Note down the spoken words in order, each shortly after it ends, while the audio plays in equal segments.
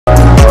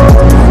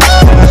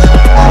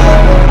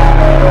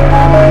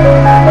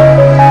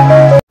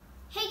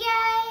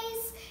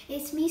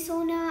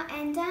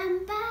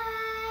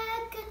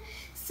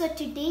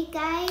Hey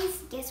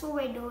guys, guess what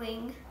we're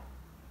doing?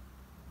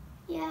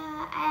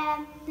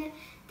 Yeah,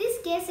 this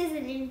guess is a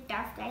little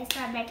tough, guys,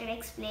 so I better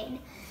explain.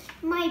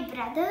 My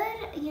brother,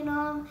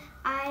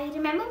 I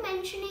remember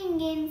mentioning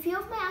in few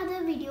of my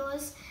other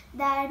videos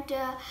that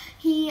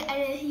he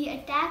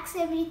attacks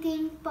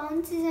everything,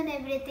 pounces on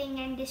everything,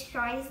 and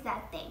destroys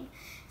that thing.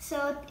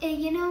 So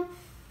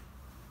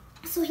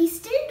so he's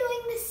still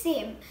doing the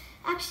same.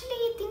 Actually,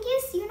 I think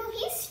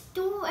he's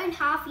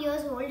 2.5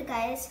 years old,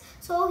 guys.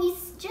 So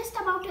he's just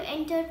about to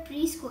enter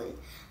preschool,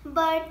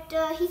 but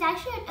he's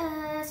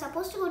actually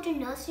supposed to go to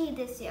nursery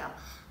this year.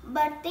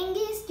 But thing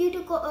is, due to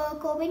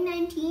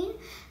COVID-19,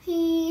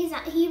 he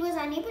was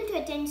unable to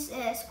attend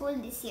school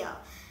this year.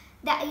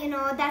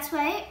 That's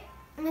why.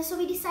 So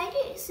we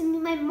decided. So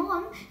my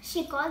mom,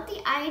 she got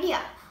the idea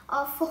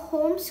of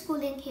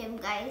homeschooling him,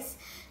 guys.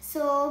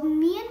 So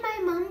me and my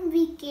mom,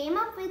 we came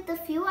up with a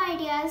few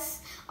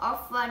ideas of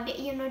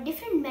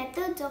different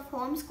methods of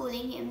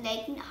homeschooling him,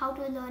 like how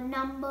to learn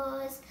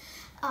numbers,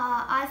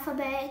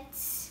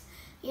 alphabets,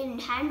 in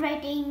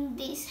handwriting.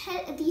 These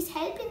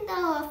help in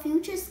the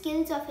future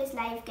skills of his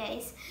life,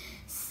 guys.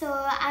 So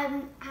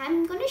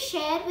I'm gonna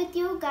share with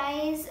you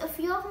guys a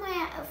few of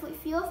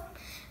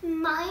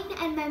mine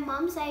and my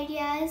mom's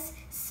ideas.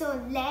 So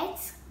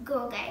let's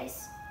go,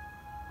 guys.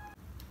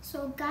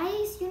 So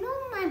guys,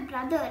 my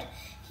brother,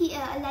 he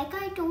like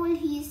I told,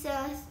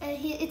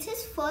 it's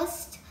his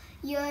first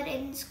year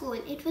in school.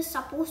 It was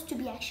supposed to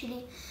be,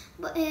 actually,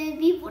 but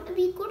we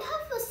could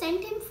have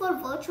sent him for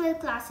virtual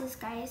classes,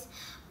 guys.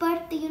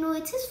 But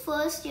it's his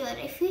first year.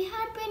 If he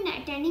had been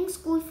attending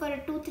school for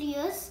 2-3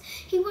 years,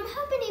 he would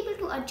have been able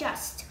to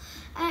adjust.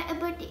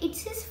 But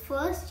it's his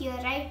first year,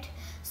 right?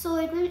 So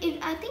I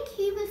think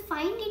he will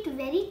find it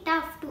very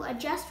tough to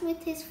adjust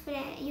with his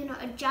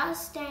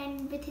adjust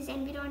and with his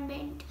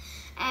environment,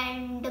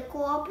 and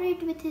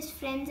cooperate with his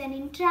friends and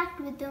interact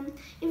with them.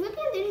 It will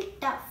be a little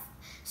tough.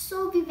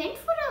 So we went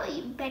for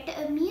a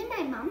better. Me and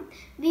my mom,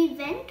 we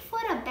went for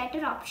a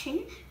better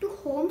option to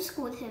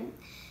homeschool him.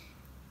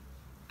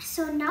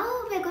 So now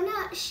we're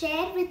gonna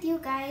share with you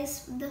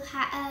guys the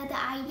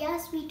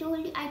ideas I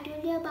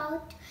told you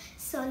about.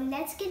 So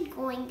let's get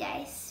going,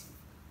 guys.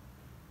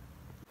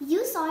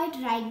 You saw it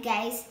right,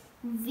 guys.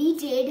 We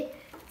did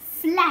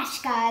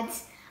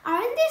flashcards.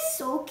 Aren't they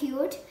so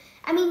cute?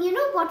 I mean, you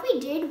know what we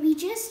did? We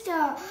just,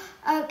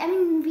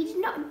 we did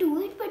not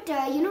do it, but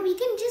we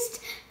can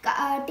just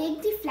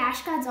take the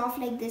flashcards off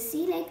like this.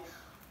 See, like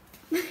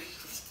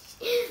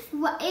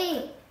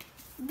A,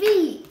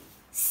 B,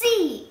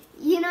 C.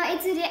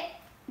 It's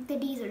the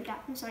D's ulta.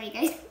 I'm sorry,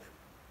 guys.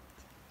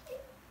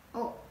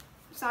 Oh,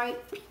 sorry.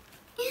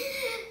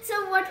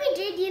 So what we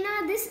did,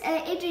 this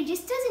it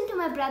registers into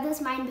my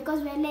brother's mind,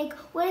 because we're like,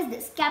 what is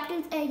this?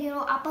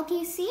 Capital,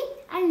 uppercase C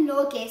and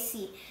lowercase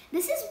c.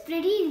 This is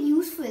pretty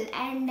useful,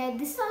 and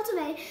this is also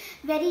very,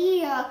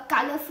 very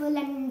colorful,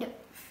 and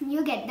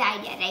you get the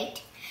idea,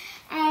 right?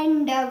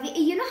 And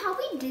how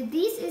we did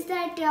these is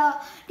that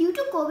due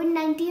to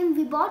COVID-19,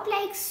 we bought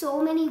like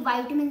so many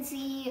vitamin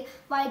C,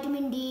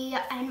 vitamin D,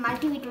 and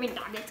multivitamin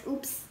tablets.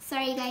 Oops,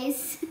 sorry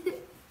guys.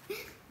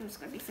 I'm just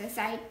gonna be so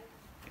sorry.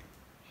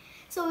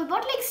 So we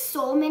bought like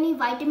so many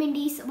vitamin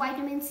D,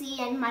 vitamin C,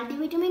 and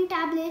multivitamin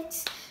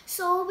tablets.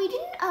 So we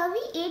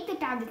ate the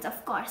tablets,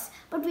 of course,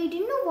 but we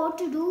didn't know what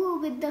to do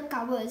with the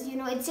covers.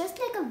 It's just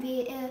like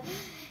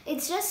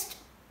it's just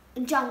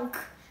junk.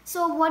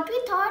 So what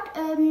we thought,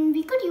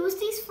 we could use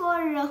these for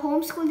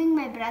homeschooling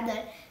my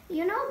brother.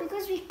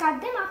 Because we cut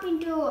them up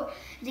into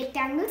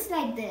rectangles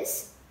like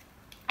this.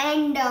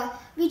 And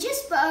we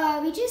just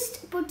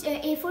put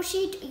A4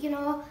 sheet,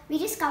 we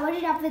just covered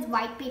it up with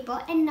white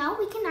paper, and now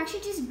we can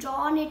actually just draw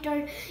on it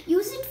or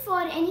use it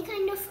for any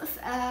kind of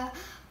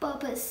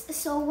purpose.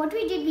 So what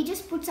we did, we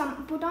just put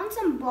on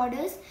some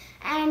borders,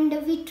 and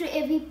as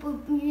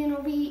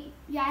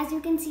you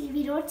can see,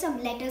 we wrote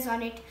some letters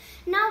on it.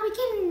 Now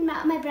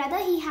my brother,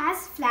 he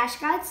has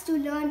flashcards to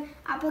learn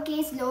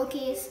uppercase,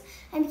 lowercase,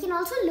 and we can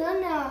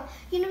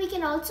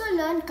also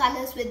learn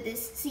colors with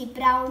this. See,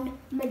 brown,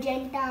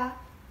 magenta,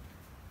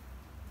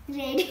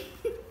 red.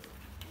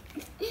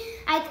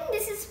 I think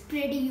this is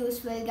pretty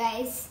useful,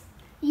 guys.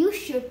 You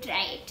should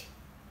try it.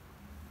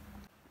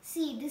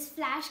 See, these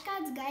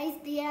flashcards, guys,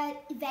 they are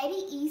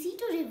very easy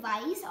to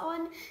revise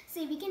on.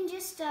 See, we can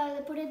just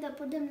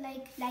put them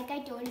like I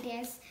told,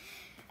 yes.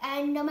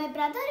 And my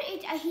brother,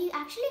 he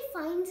actually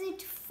finds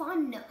it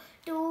fun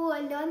to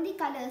learn the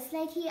colors.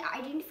 Like, he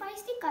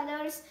identifies the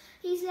colors.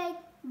 He's like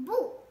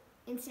blue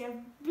instead of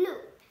blue,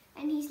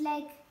 and he's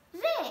like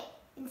red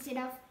instead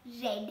of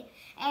red.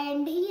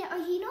 And he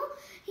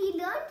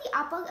learned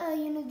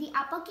the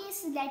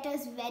uppercase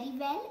letters very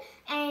well,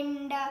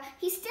 and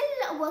he's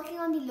still working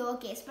on the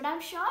lowercase, but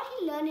I'm sure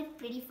he'll learn it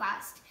pretty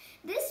fast.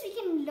 This we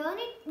can learn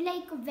it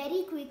like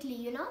very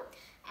quickly,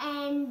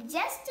 and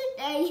just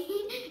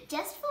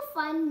for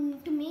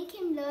fun, to make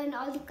him learn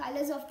all the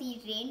colors of the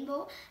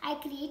rainbow, I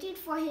created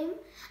for him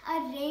a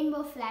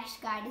rainbow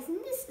flashcard.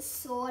 Isn't this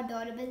so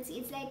adorable? See,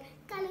 it's like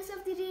colors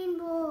of the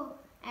rainbow,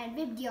 and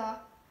with your,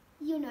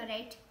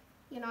 right?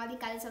 The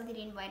colors of the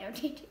rainbow, I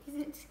wrote it.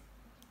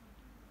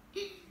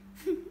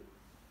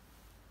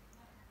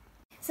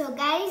 So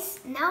guys,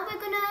 now we're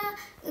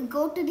gonna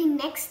go to the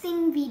next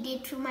thing we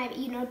did to my,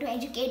 to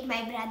educate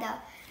my brother.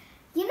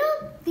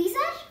 These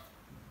are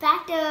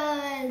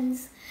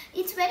patterns.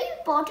 It's very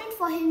important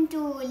for him to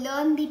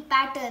learn the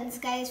patterns,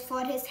 guys,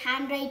 for his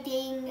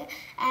handwriting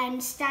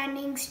and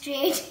standing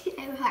straight.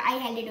 I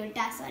held it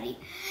ulta, sorry.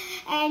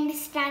 And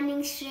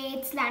standing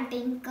straight,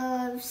 slanting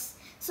curves.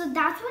 So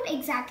that's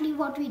exactly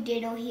what we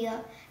did over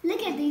here.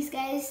 Look at these,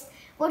 guys.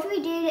 What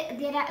we did,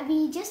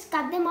 we just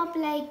cut them up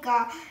like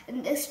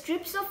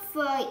strips of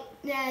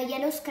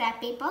yellow scrap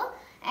paper,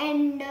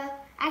 and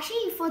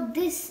actually for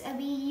this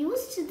we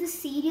used the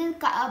cereal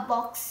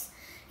box,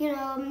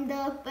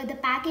 the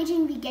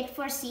packaging we get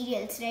for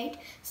cereals, right?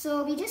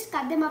 So we just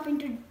cut them up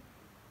into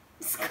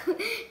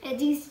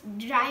these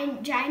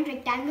giant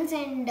rectangles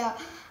and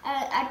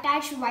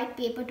attach white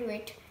paper to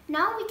it.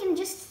 Now we can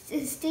just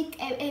stick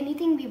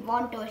anything we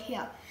want over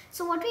here.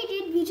 So what we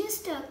did, we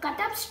just cut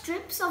up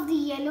strips of the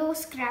yellow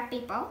scrap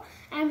paper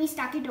and we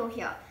stuck it over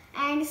here.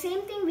 And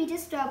same thing, we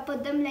just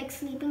put them like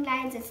sleeping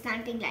lines and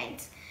slanting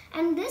lines.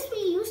 And this we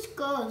used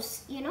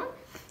curves,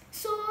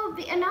 So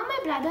now my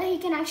brother, he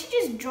can actually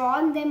just draw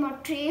on them or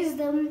trace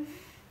them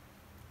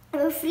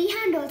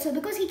freehand also,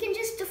 because he can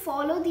just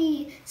follow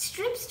the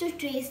strips to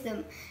trace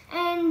them.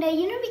 And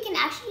we can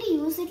actually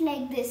use it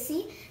like this.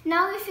 See,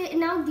 now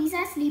these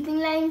are sleeping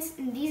lines,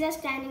 these are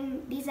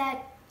standing, these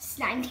are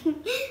slanting,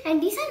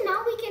 and these are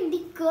now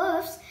the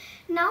curves.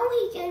 Now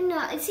he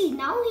can see,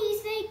 now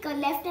he's like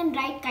left and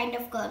right kind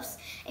of curves.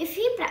 If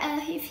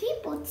he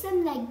puts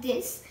them like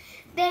this,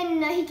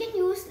 then he can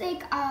use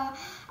like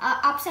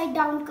upside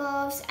down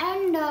curves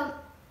and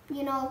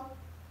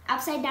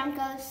upside down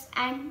curves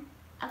and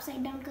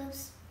upside down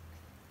curves.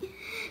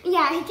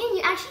 Yeah, he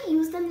can actually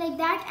use them like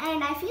that,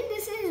 and I feel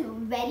this is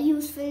very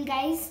useful,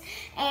 guys.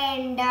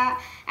 And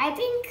I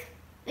think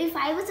if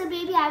I was a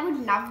baby, I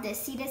would love this,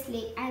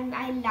 seriously. And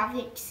I love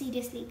it,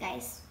 seriously,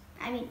 guys.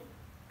 I mean,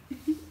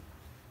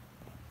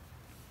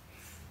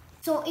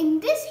 so in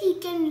this he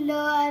can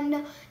learn,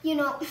 why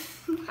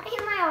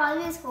am I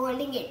always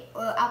holding it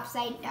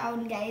upside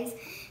down, guys?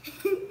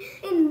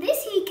 In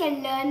this he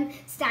can learn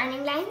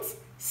standing lines,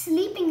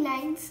 sleeping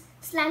lines,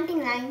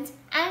 slanting lines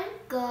and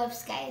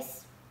curves,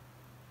 guys.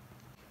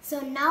 So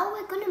now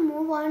we're gonna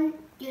move on,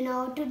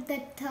 to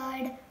the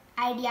third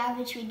idea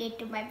which we did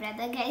to my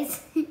brother,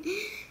 guys.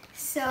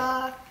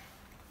 So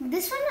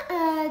this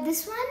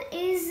one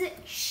is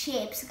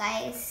shapes,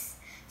 guys.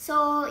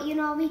 So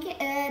we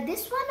can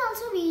this one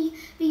also we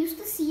used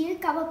the cereal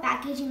cover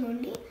packaging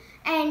only,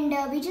 and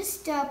we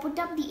just put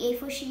up the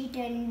A4 sheet,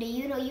 and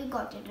you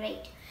got it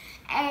right.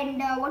 And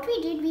what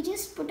we did, we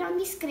just put on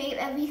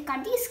the we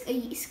cut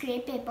the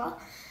scrape paper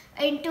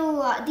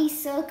into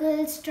these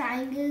circles,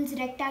 triangles,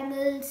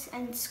 rectangles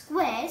and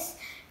squares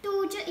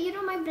to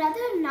my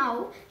brother.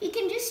 Now he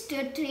can just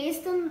trace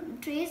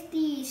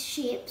these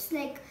shapes.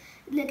 Like,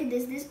 look at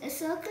this a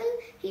circle,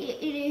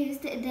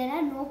 there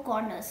are no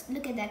corners,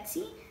 look at that,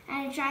 see,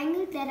 and a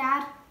triangle, there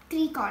are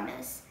 3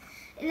 corners.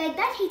 Like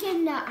that he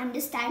can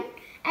understand,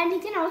 and he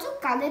can also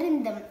color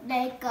in them.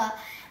 Like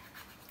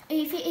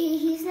if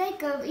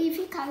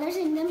he colors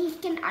in them, he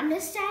can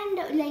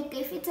understand like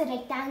if it's a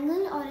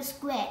rectangle or a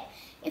square,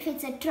 if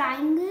it's a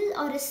triangle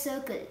or a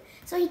circle.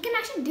 So he can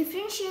actually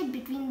differentiate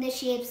between the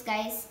shapes,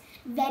 guys.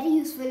 Very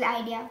useful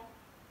idea.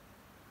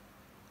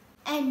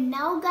 And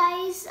now,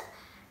 guys,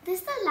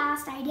 this is the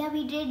last idea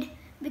we did,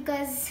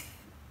 because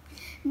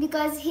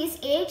his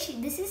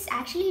age, this is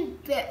actually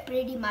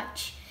pretty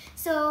much.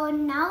 So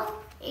now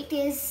it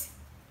is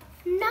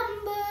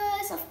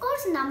numbers. Of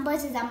course,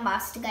 numbers is a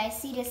must,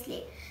 guys,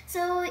 seriously.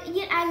 So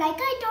yeah, like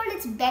I told,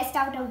 it's best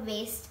out of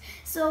waste.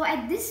 So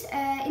at this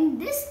in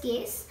this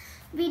case,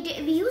 we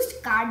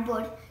used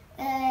cardboard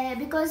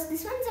because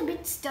this one's a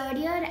bit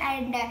sturdier,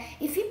 and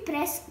if you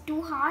press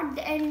too hard,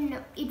 then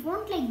it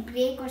won't like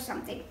break or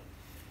something.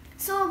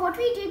 So what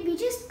we did, we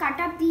just cut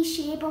up the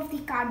shape of the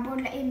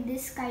cardboard in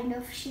this kind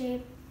of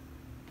shape.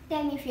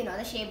 Tell me if you know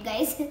the shape,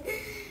 guys.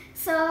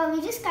 So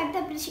we just cut the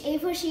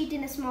A4 sheet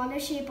in a smaller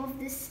shape of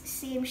this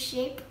same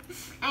shape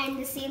and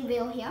the same way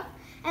over here.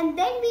 And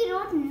then we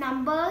wrote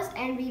numbers,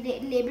 and we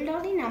labeled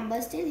all the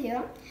numbers till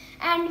here.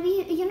 And we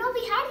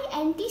had the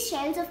empty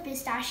shells of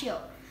pistachio.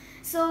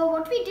 So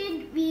what we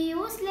did, we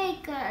used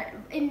like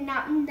in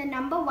the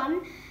number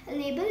 1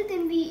 label,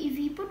 then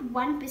we put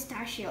 1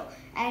 pistachio,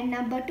 and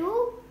number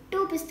 2,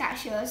 2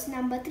 pistachios,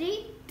 number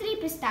 3, 3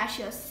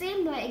 pistachios.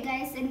 Same way,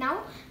 guys. And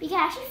now we can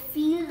actually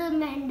feel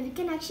them, and we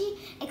can actually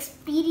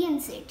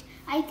experience it.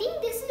 I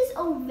think this is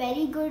a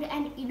very good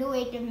and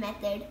innovative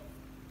method.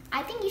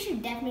 I think you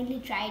should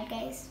definitely try it,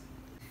 guys.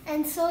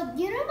 And so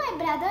my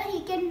brother, he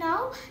can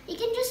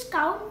just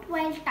count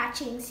while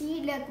touching.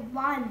 See, like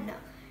 1,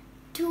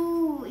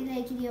 2,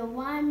 like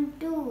 1,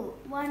 2,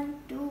 1,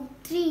 2,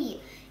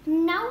 3.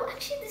 Now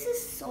actually this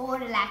is so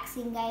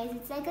relaxing, guys.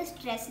 It's like a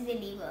stress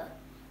reliever.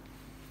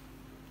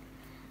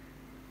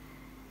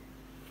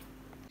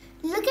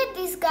 Look at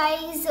this,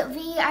 guys.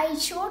 I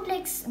showed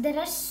like there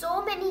are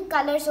so many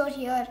colors over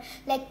here,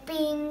 like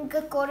pink,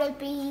 coral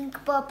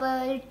pink,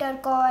 purple,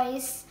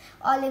 turquoise,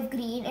 olive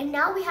green, and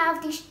now we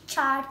have these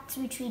charts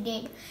which we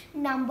did: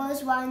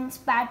 numbers, ones,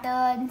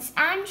 patterns,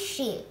 and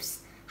shapes.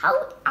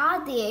 How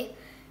are they?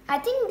 I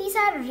think these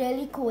are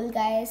really cool,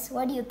 guys.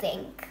 What do you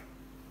think?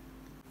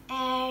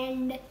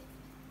 And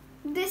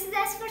this is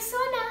S for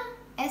Sohna.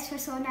 S for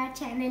Sohna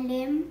channel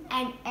name,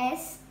 and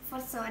S for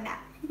Sohna.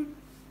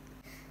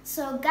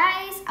 So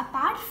guys,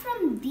 apart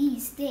from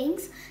these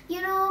things,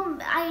 you know,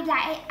 as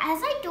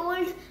I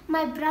told,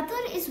 my brother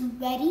is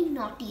very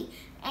naughty,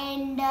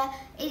 and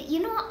you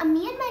know,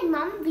 me and my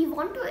mom, we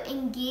want to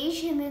engage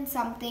him in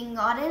something,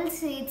 or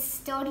else it's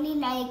totally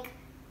like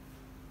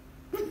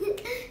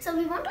so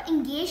we want to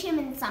engage him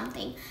in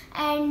something,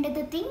 and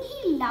the thing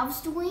he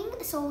loves doing,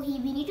 so we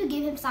need to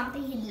give him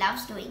something he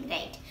loves doing,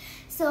 right?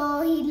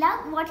 So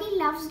what he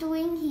loves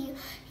doing,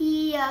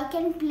 he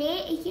can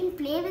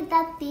play with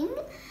that thing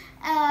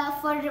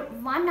for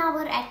 1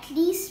 hour at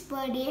least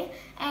per day,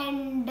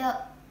 and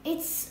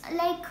it's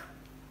like,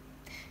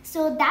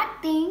 so that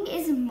thing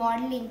is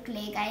modeling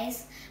clay,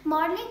 guys.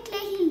 Modeling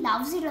clay, he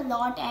loves it a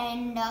lot,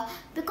 and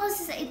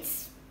because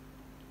it's,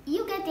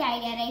 you get the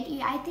idea,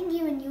 right? I think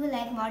even you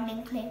like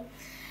modeling clay.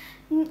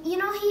 You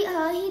know,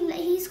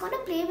 he's gonna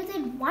play with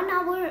it 1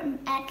 hour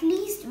at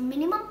least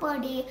minimum per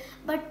day,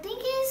 but thing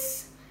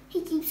is,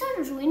 he keeps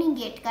on ruining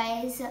it,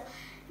 guys,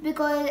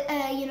 because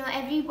you know,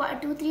 every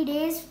 2-3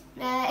 days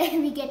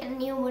we get a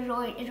new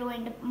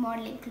ruined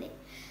modeling clay.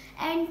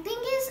 And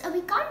thing is,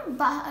 we can't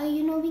buy,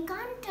 you know, we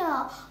can't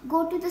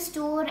go to the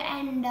store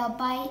and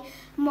buy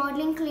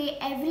modeling clay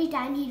every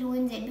time he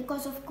ruins it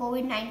because of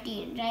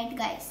COVID-19, right,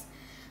 guys?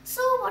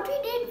 So what we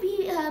did,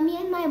 me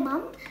and my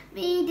mom,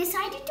 we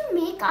decided to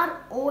make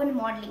our own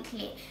modeling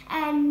clay,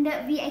 and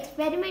we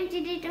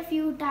experimented it a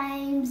few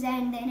times,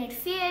 and then it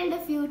failed a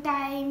few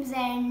times,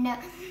 and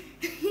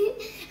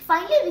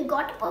finally we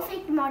got a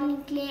perfect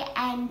modeling clay.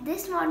 And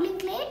this modeling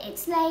clay,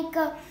 it's like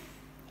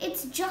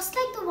it's just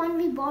like the one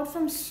we bought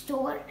from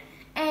store,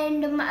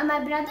 and my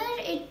brother,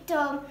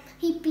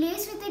 he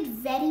plays with it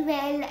very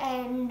well,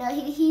 and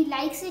he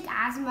likes it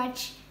as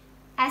much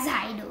as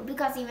I do,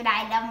 because even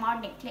I love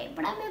modeling clay,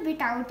 but I'm a bit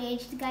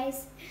outaged,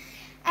 guys.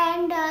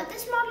 And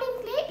this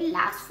modeling clay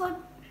lasts for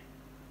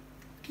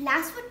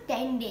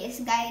 10 days,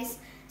 guys,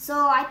 so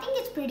I think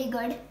it's pretty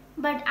good.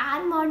 But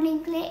our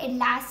modeling clay, it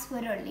lasts for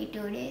only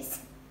 2 days,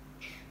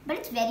 but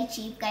it's very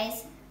cheap,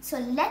 guys. So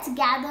let's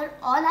gather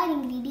all our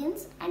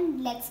ingredients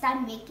and let's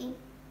start making.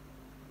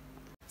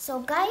 So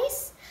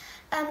guys,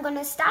 I'm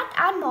gonna start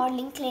our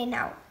modeling clay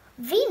now.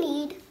 We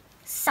need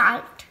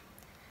salt,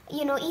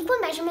 you know, equal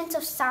measurements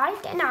of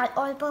salt and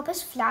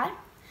all-purpose flour.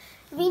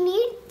 We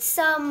need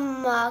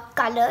some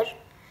color.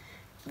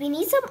 We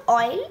need some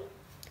oil,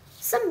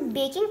 some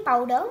baking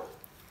powder,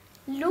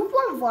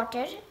 lukewarm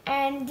water,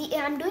 and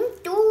I'm doing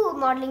two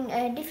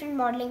different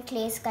modeling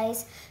clays,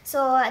 guys.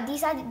 So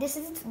this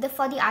is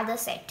for the other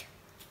set.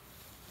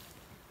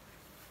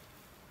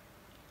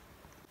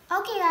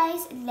 Okay,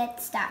 guys,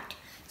 let's start.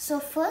 So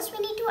first we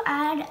need to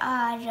add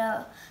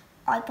our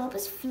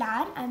all-purpose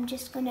flour. I'm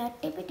just gonna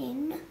dip it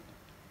in.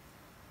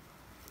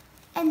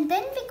 And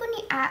then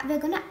we're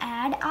gonna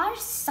add our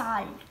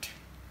salt.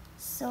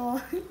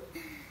 So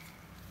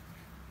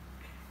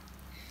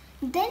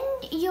then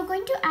you're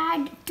going to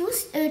add 2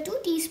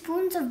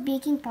 teaspoons of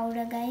baking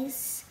powder,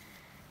 guys.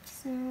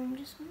 So I'm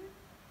just gonna...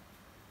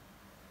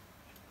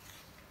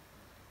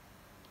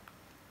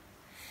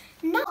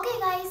 Now, okay,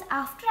 guys,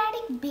 after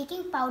adding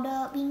baking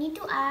powder, we need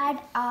to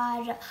add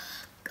our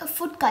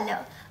food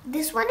color.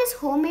 This one is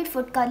homemade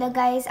food color,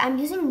 guys. I'm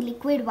using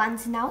liquid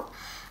ones now.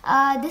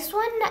 This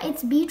one,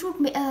 it's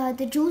beetroot,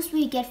 the juice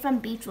we get from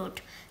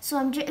beetroot.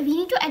 So we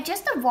need to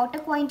adjust the water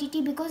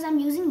quantity because I'm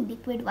using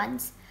liquid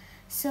ones.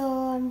 So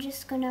I'm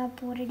just gonna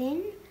pour it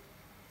in.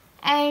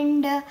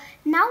 And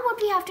now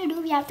what we have to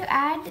do, we have to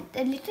add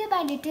little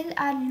by little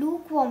our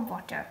lukewarm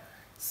water.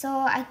 So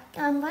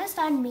I'm gonna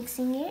start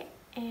mixing it,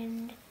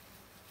 and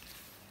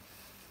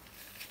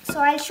so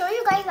I'll show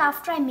you guys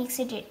after I mixed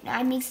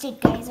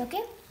it, guys,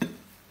 okay?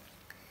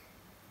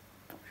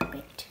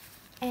 Perfect.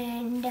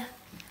 And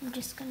I'm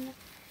just gonna,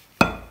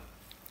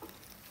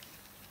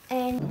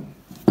 and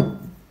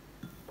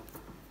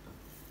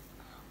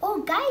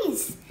oh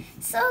guys,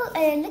 so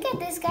look at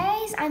this,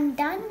 guys, I'm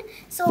done.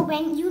 So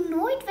when you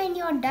know it, when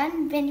you're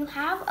done, when you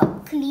have a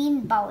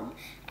clean bowl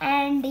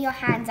and your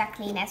hands are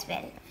clean as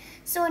well.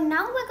 So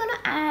now we're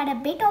gonna add a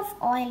bit of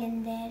oil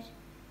in there.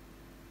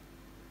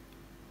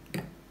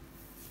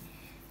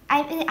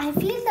 I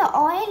feel the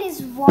oil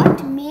is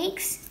what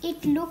makes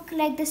it look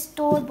like the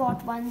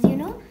store-bought ones, you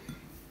know.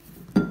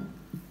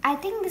 I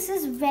think this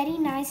is very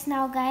nice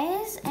now,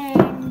 guys,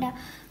 and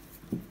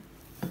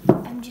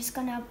I'm just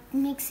gonna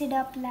mix it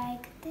up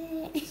like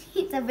this.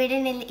 It's a bit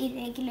in an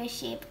irregular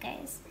shape,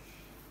 guys.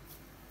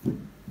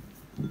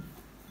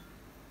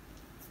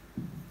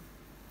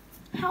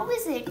 How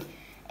is it?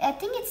 I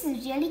think it's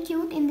really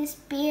cute in this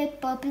pale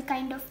purple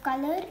kind of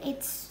color.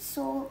 It's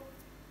so...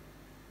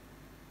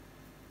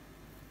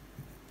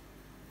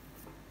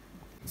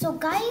 So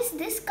guys,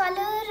 this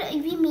color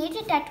we made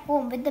it at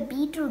home with the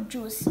beetroot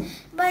juice,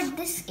 but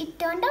it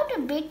turned out a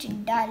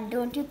bit dull,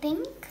 don't you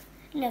think?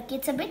 Look,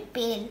 it's a bit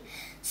pale.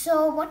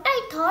 So what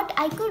I thought,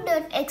 I could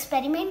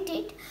experiment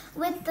it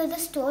with the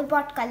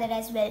store-bought color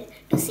as well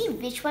to see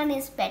which one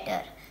is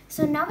better.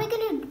 So now we're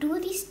gonna do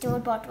the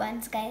store-bought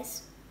ones,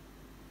 guys.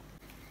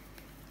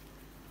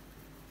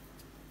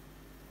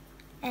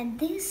 And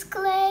this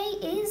clay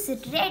is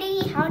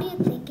ready. How do you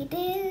think it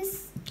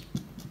is?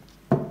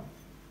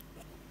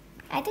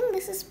 I think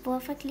this is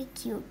perfectly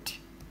cute.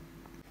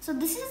 So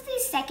this is the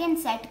second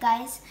set,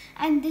 guys,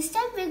 and this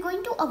time we're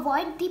going to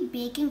avoid the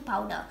baking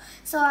powder.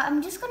 So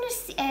I'm just going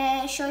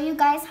to show you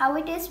guys how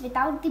it is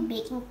without the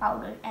baking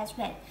powder as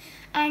well.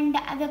 And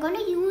we're going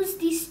to use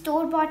the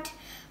store-bought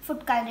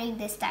food coloring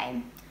this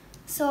time.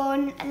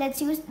 So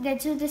let's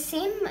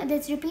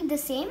repeat the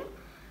same,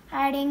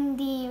 adding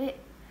the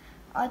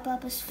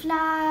all-purpose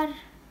flour.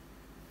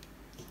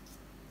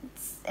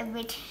 It's a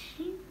bit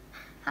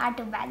hard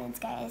to balance,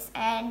 guys,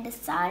 and the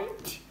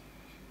salt,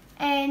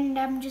 and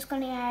I'm just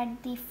gonna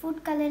add the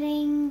food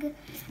coloring.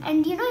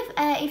 And you know,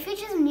 if we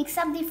just mix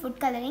up the food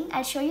coloring,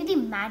 I'll show you the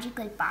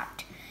magical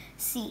part.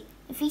 See,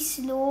 if we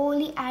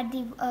slowly add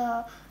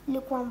the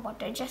lukewarm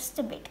water just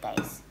a bit,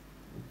 guys,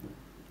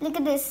 look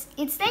at this.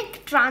 It's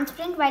like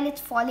transparent while it's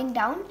falling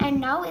down,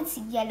 and now it's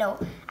yellow.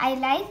 I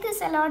like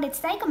this a lot.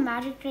 It's like a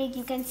magic trick.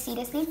 You can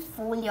seriously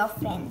fool your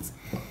friends.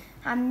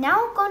 I'm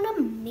now gonna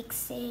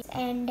mix it,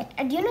 and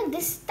you know,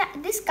 this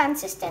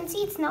consistency,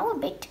 it's now a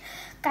bit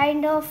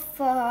kind of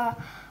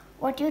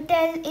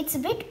it's a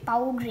bit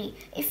powdery.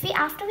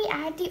 After we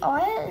add the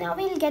oil, now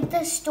we'll get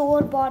the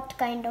store-bought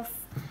kind of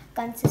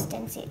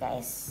consistency,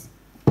 guys.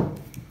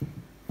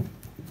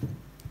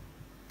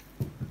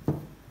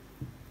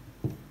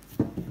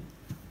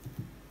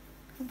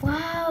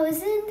 Wow,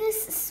 isn't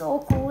this so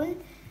cool?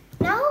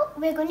 Now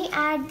we're going to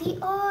add the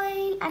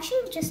oil,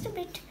 actually just a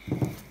bit.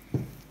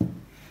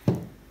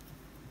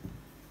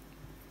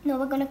 No,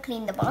 we're gonna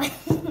clean the ball.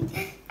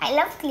 I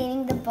love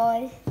cleaning the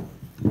ball.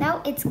 Now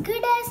it's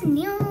good as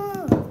new.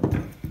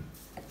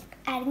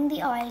 Adding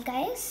the oil,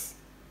 guys.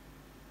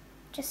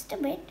 Just a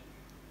bit.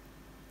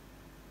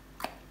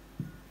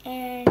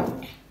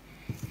 And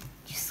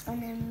just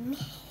gonna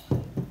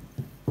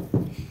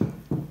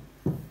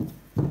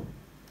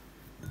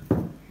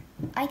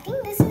I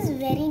think this is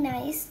very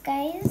nice,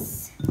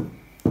 guys.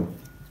 A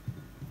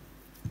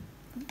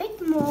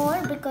bit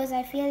more because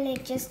I feel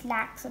it just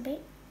lacks a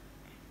bit.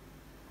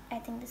 I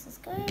think this is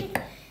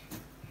good.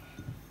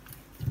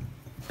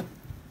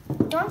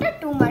 Don't add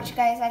too much,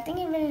 guys. I think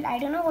it will, I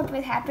don't know what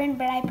will happen,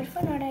 but I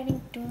prefer not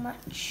adding too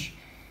much.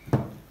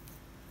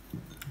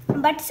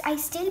 But I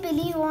still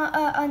believe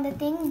on the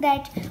thing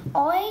that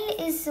oil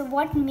is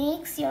what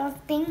makes your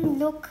thing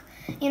look,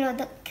 you know,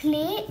 the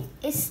clay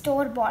is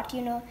store-bought,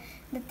 you know,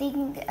 the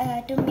thing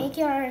to make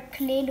your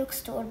clay look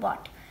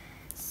store-bought.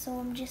 So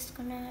I'm just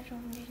gonna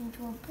roll it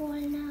into a bowl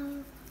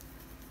now.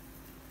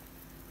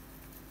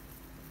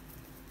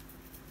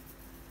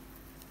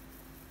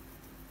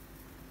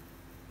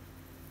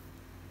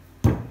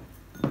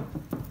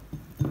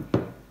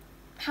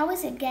 How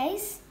is it,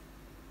 guys?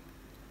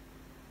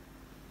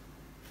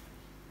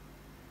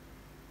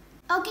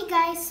 Okay,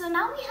 guys, so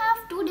now we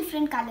have two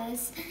different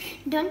colors.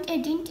 Don't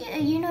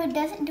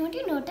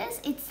you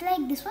notice? It's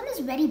like this one is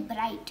very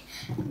bright,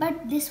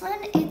 but this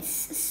one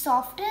it's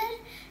softer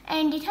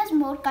and it has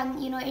more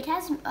it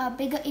has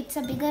it's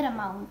a bigger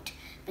amount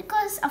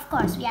because of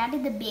course we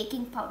added the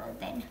baking powder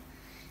then.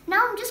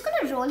 Now I'm just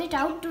gonna roll it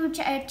out to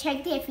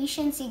check the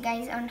efficiency,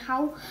 guys, on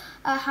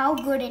how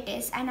good it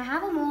is. And I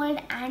have a mold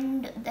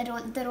and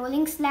the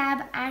rolling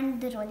slab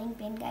and the rolling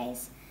pin,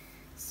 guys.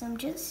 So I'm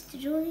just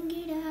rolling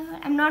it out.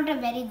 I'm not a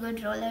very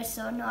good roller,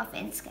 so no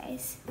offense,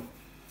 guys.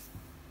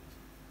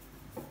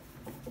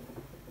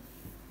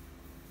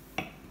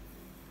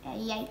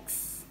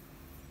 Yikes.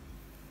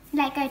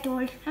 Like I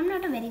told, I'm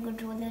not a very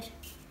good roller.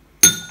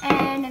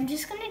 And I'm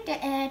just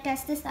gonna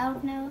test this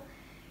out now.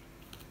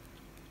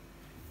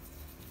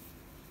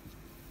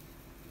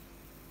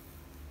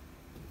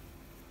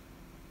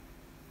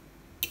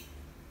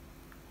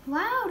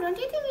 Wow, don't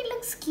you think it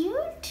looks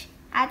cute?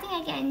 I think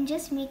I can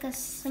just make a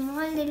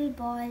small little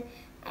ball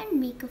and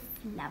make a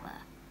flower.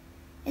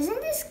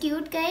 Isn't this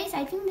cute, guys?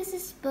 I think this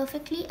is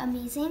perfectly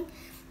amazing.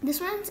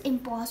 This one's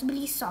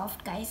impossibly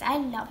soft, guys. I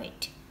love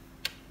it.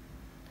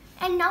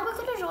 And now we're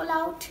gonna roll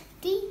out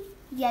the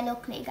yellow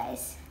clay,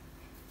 guys.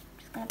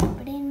 Just gonna pop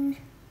it in.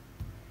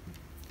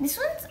 This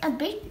one's a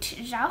bit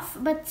rough,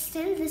 but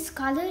still this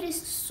color is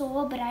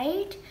so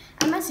bright.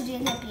 I must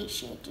really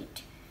appreciate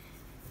it.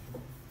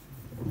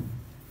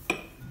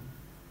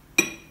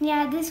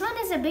 Yeah, this one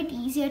is a bit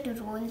easier to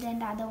roll than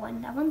the other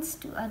one. That one's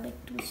a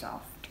bit too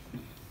soft.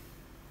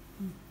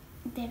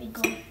 There we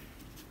go.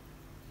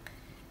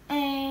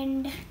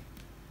 And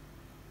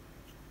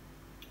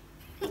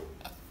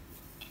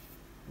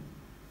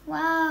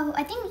wow,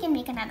 I think we can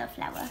make another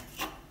flower.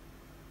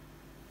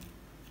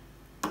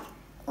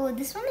 Oh,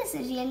 this one is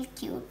real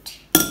cute.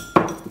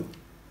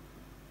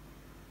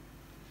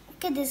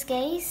 Look at this,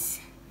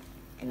 guys.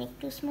 I make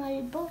 2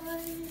 small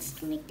balls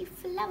to make the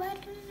flower.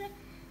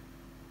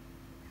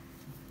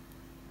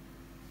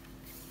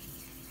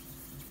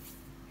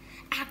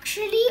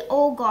 Actually,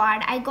 oh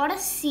god, I got a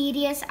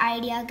serious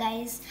idea,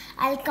 guys.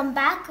 I'll come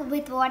back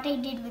with what I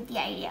did with the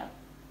idea.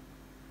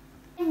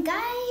 And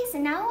guys,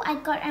 now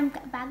I'm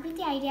back with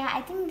the idea.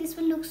 I think this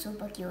will look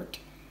super cute.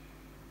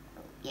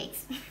 Oh,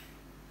 yikes.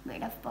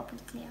 Made of purple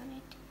clay on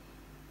it.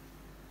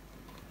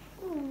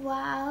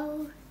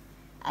 Wow.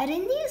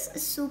 Aren't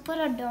these super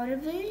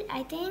adorable?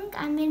 I think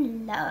I'm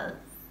in love.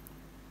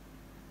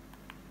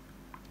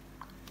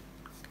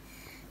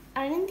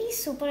 Aren't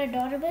these super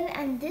adorable?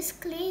 And this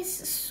clay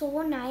is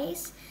so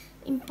nice,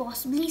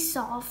 impossibly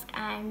soft,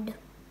 and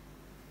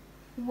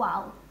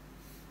wow.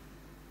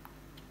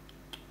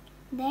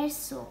 They're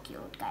so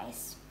cute,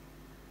 guys.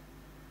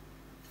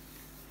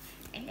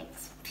 It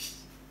likes.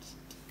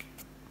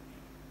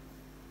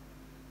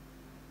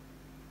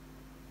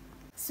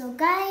 So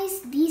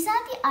guys, these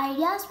are the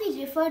ideas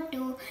we refer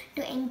to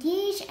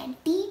engage and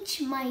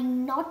teach my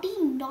naughty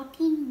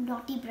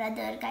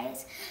brother,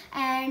 guys.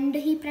 And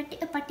he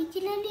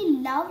particularly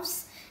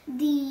loves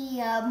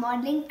the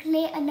modeling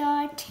clay a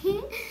lot.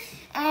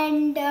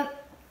 and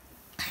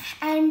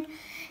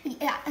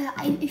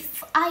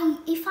if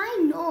I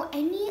know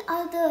any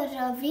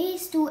other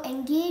ways to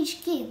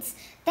engage kids,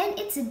 then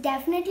it's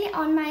definitely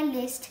on my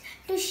list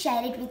to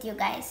share it with you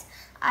guys.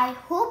 I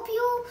hope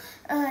you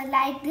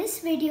like this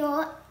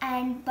video,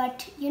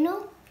 but you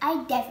know,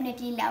 I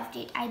definitely loved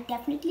it. I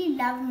definitely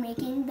loved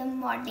making the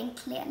modeling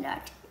clay a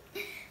lot.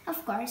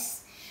 Of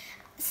course.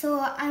 So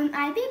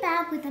I'll be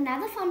back with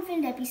another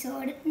fun-filled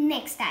episode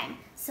next time.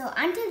 So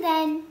until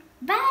then,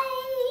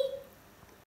 bye!